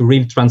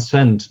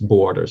transcend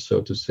borders, so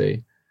to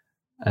say,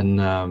 and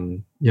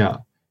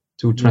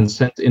to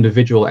transcend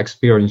individual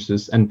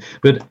experiences.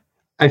 But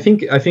I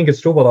think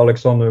it's true what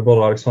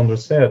Alexander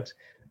said,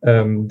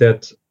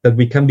 that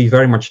we can be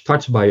very much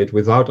touched by it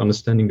without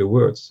understanding the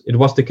words. It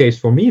was the case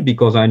for me,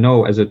 because I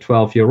know as a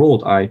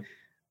 12-year-old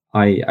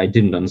I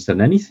didn't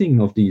understand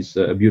anything of these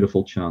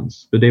beautiful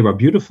chants, but they were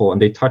beautiful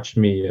and they touched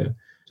me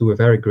to a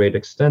very great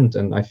extent.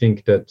 And I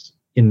think that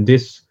in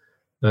this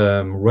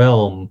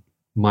realm,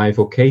 my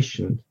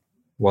vocation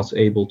was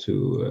able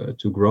to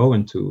grow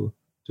and to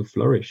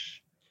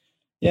flourish.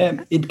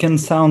 Yeah, it can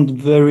sound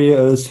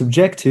very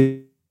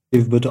subjective,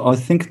 but I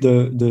think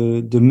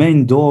the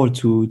main door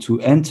to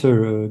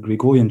enter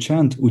Gregorian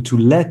chant, or to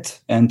let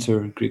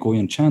enter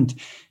Gregorian chant,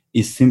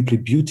 is simply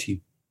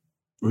beauty,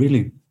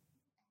 really.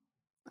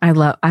 I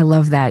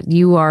love that.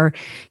 You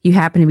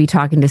happen to be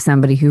talking to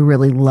somebody who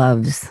really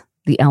loves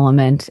the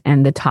element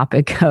and the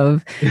topic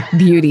of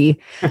beauty.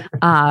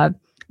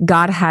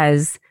 God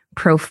has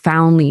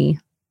profoundly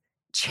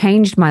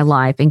changed my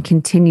life and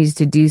continues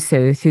to do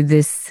so through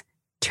this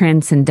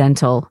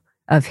transcendental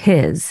of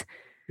his.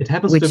 It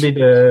happens to be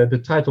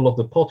the title of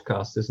the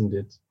podcast, isn't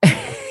it?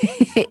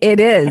 It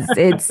is.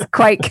 It's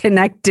quite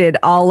connected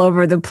all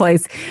over the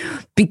place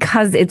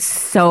because it's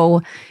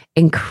so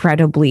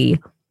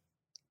incredibly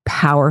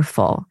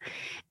powerful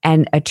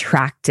and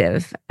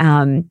attractive,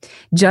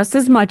 just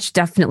as much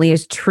definitely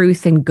as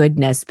truth and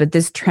goodness, but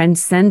this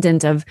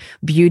transcendent of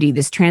beauty,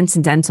 this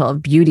transcendental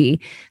of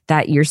beauty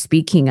that you're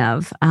speaking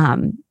of,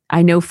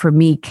 I know for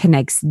me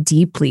connects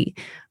deeply,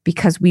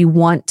 because we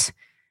want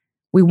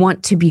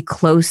to be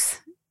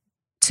close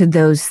to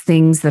those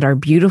things that are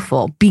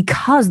beautiful,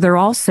 because they're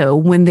also,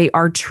 when they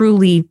are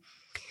truly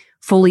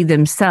fully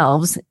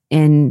themselves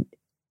in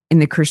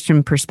the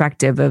Christian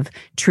perspective of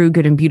true,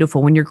 good, and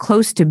beautiful. When you're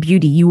close to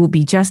beauty, you will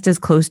be just as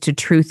close to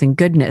truth and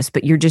goodness,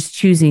 but you're just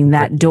choosing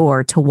that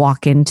door to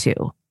walk into.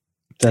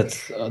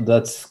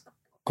 That's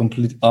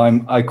complete.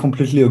 I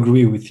completely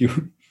agree with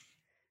you.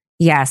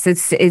 Yes,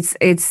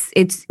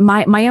 it's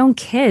my own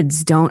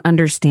kids don't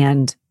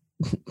understand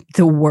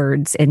the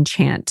words in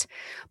chant,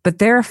 but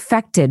they're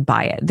affected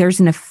by it. There's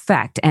an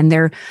effect, and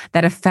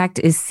that effect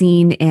is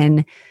seen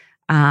in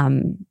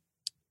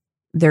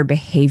their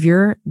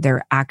behavior,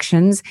 their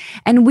actions.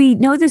 And we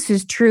know this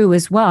is true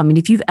as well. I mean,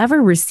 if you've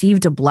ever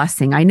received a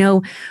blessing, I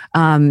know,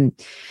 when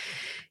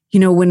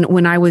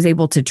I was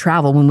able to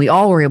travel, when we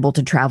all were able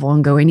to travel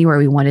and go anywhere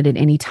we wanted at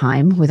any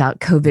time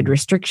without COVID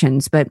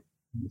restrictions, but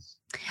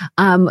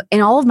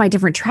in all of my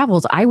different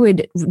travels, I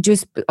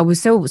was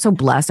so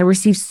blessed. I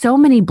received so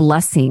many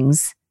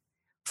blessings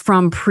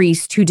from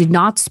priests who did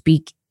not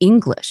speak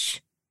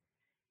English.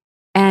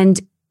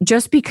 And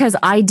just because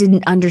I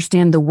didn't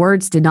understand the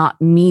words did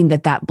not mean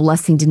that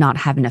blessing did not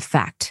have an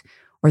effect,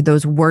 or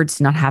those words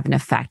to not have an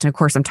effect. And of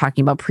course, I'm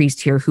talking about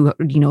priests here who,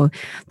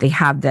 they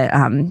have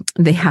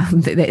they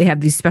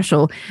have these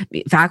special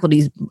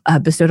faculties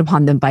bestowed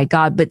upon them by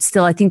God. But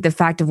still, I think the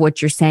fact of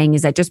what you're saying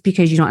is that just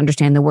because you don't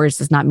understand the words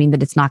does not mean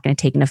that it's not going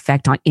to take an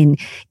effect on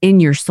in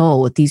your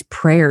soul with these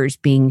prayers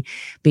being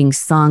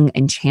sung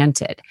and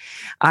chanted.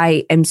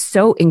 I am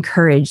so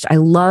encouraged. I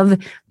love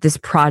this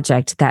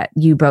project that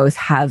you both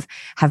have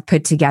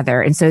put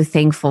together, and so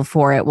thankful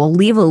for it. We'll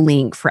leave a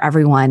link for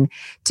everyone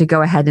to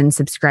go ahead and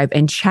subscribe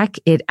and check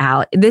it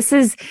out. This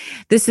is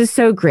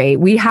so great.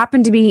 We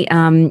happen to be,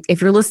 if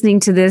you're listening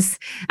to this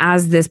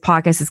as this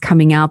podcast is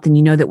coming out, then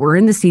you know that we're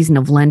in the season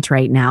of Lent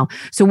right now.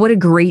 So what a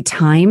great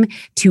time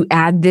to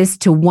add this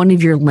to one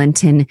of your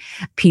Lenten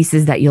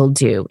pieces that you'll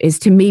do, is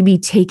to maybe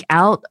take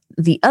out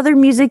the other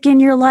music in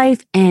your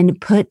life and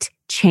put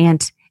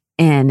chant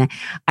in.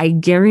 I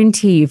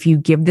guarantee you, if you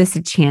give this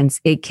a chance,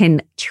 it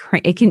can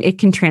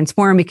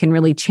transform. It can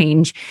really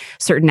change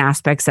certain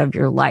aspects of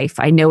your life.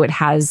 I know it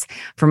has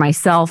for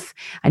myself.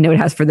 I know it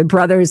has for the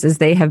brothers, as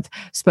they have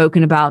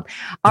spoken about.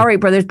 All right,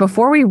 brothers,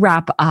 before we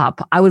wrap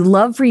up, I would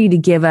love for you to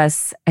give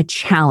us a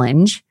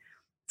challenge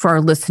for our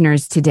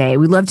listeners today.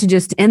 We'd love to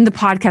just end the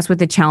podcast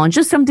with a challenge,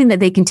 just something that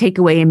they can take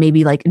away and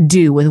maybe like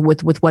do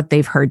with what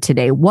they've heard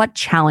today. What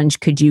challenge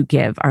could you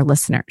give our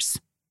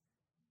listeners?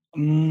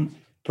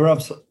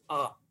 Perhaps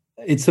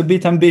it's a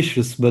bit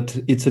ambitious, but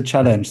it's a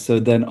challenge. So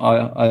then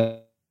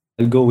I'll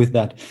go with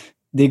that.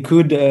 They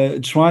could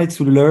try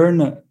to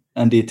learn,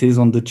 and it is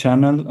on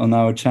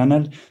our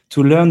channel,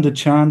 to learn the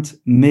chant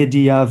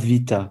Media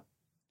Vita.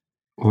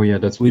 Oh yeah,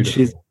 that's which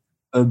beautiful.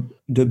 is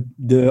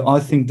I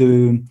think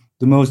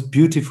the most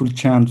beautiful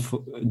chant,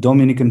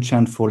 Dominican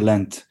chant for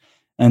Lent.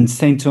 And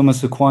Saint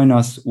Thomas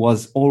Aquinas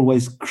was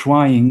always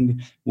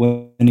crying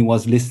when he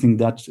was listening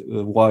that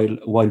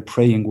while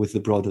praying with the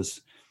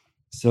brothers.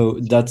 So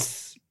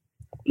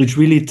it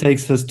really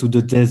takes us to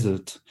the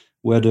desert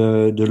where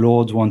the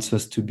Lord wants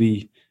us to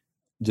be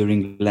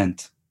during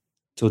Lent.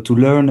 So to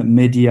learn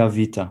Media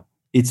Vita,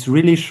 it's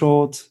really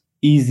short,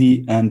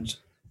 easy, and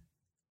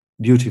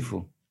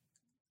beautiful.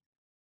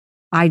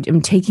 I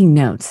am taking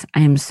notes.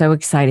 I am so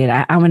excited.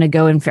 I'm going to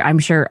go and I'm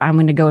sure I'm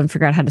going to go and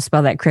figure out how to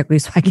spell that correctly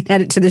so I can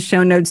add it to the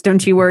show notes.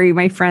 Don't you worry,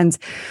 my friends.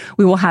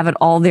 We will have it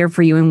all there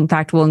for you. In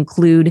fact, we'll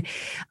include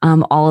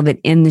all of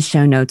it in the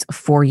show notes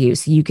for you,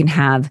 so you can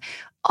have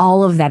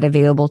all of that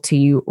available to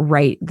you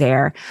right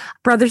there.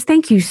 Brothers,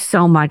 thank you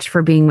so much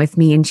for being with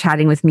me and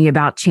chatting with me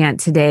about chant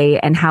today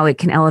and how it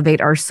can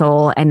elevate our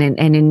soul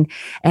and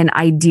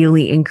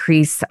ideally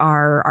increase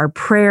our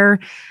prayer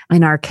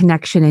and our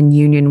connection and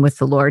union with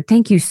the Lord.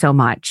 Thank you so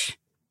much.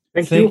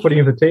 Thank you for the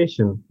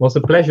invitation. It was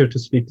a pleasure to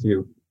speak to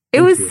you.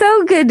 It was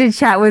so good to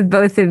chat with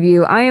both of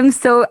you. I'm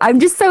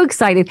just so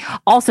excited.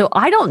 Also,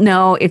 I don't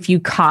know if you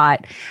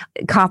caught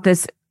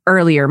this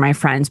earlier, my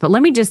friends, but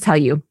let me just tell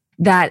you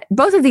that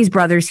both of these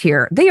brothers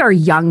here, they are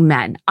young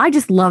men. I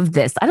just love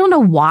this. I don't know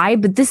why,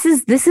 but this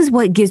is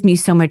what gives me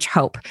so much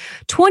hope.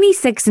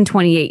 26 and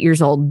 28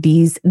 years old,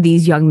 these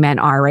young men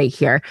are right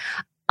here.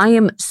 I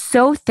am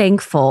so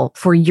thankful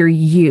for your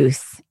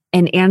youth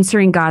and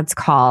answering God's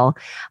call.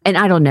 And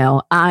I don't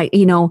know,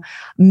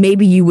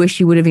 maybe you wish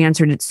you would have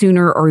answered it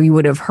sooner, or you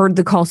would have heard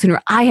the call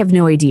sooner. I have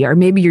no idea. Or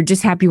maybe you're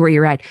just happy where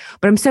you're at.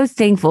 But I'm so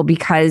thankful,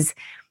 because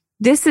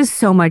this is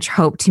so much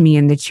hope to me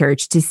in the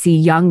church, to see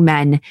young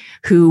men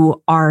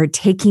who are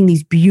taking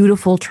these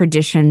beautiful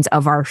traditions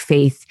of our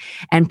faith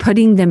and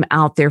putting them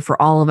out there for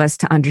all of us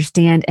to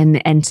understand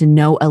and to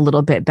know a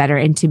little bit better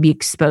and to be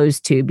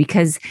exposed to,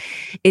 because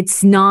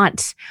it's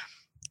not,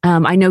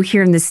 I know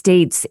here in the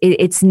States,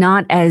 it's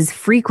not as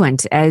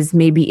frequent as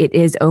maybe it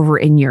is over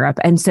in Europe.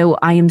 And so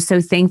I am so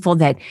thankful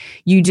that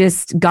you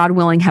just, God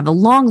willing, have a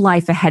long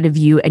life ahead of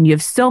you, and you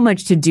have so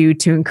much to do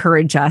to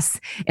encourage us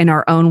in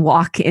our own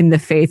walk in the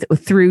faith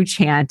through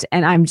chant.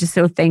 And I'm just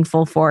so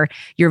thankful for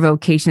your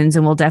vocations,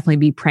 and we'll definitely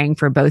be praying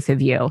for both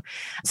of you.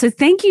 So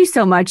thank you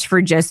so much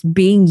for just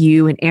being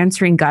you and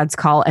answering God's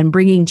call and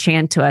bringing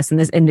chant to us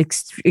in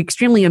this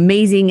extremely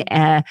amazing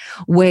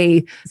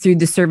way through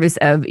the service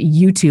of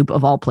YouTube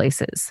of all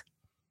places.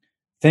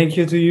 Thank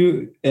you to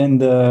you,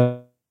 and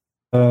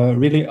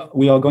really,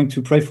 we are going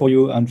to pray for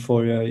you and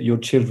for your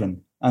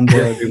children and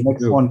the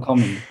next one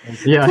coming.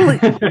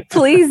 Yeah,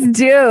 please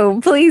do.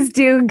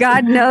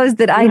 God knows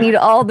that I need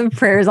all the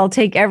prayers. I'll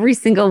take every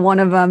single one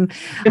of them.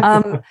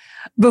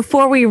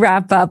 Before we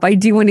wrap up, I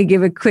do want to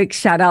give a quick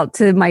shout out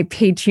to my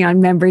Patreon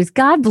members.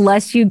 God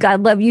bless you.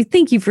 God love you.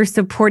 Thank you for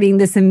supporting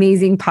this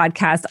amazing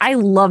podcast. I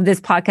love this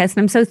podcast, and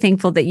I'm so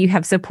thankful that you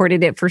have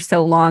supported it for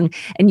so long,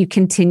 and you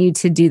continue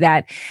to do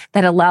that.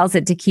 That allows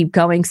it to keep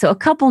going. So a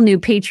couple new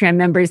Patreon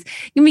members.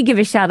 Let me give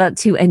a shout out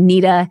to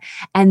Anita,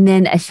 and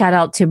then a shout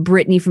out to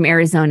Brittany from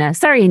Arizona.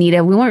 Sorry,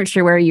 Anita, we weren't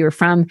sure where you were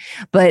from,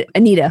 but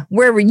Anita,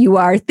 wherever you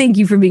are, thank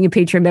you for being a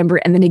Patreon member.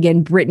 And then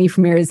again, Brittany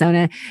from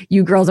Arizona.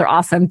 You girls are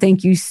awesome.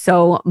 Thank you so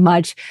so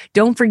much.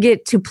 Don't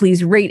forget to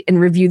please rate and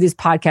review this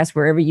podcast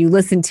wherever you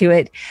listen to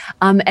it.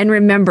 And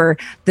remember,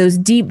 those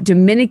deep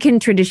Dominican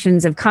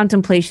traditions of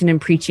contemplation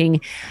and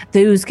preaching,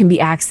 those can be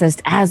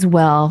accessed as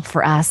well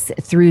for us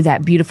through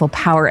that beautiful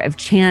power of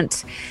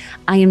chant.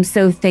 I am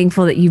so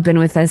thankful that you've been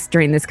with us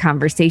during this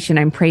conversation.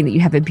 I'm praying that you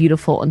have a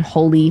beautiful and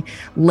holy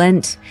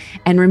Lent.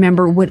 And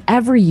remember,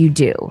 whatever you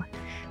do,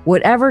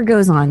 whatever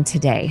goes on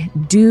today,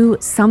 do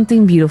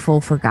something beautiful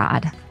for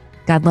God.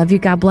 God love you.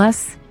 God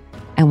bless.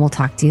 And we'll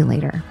talk to you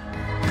later.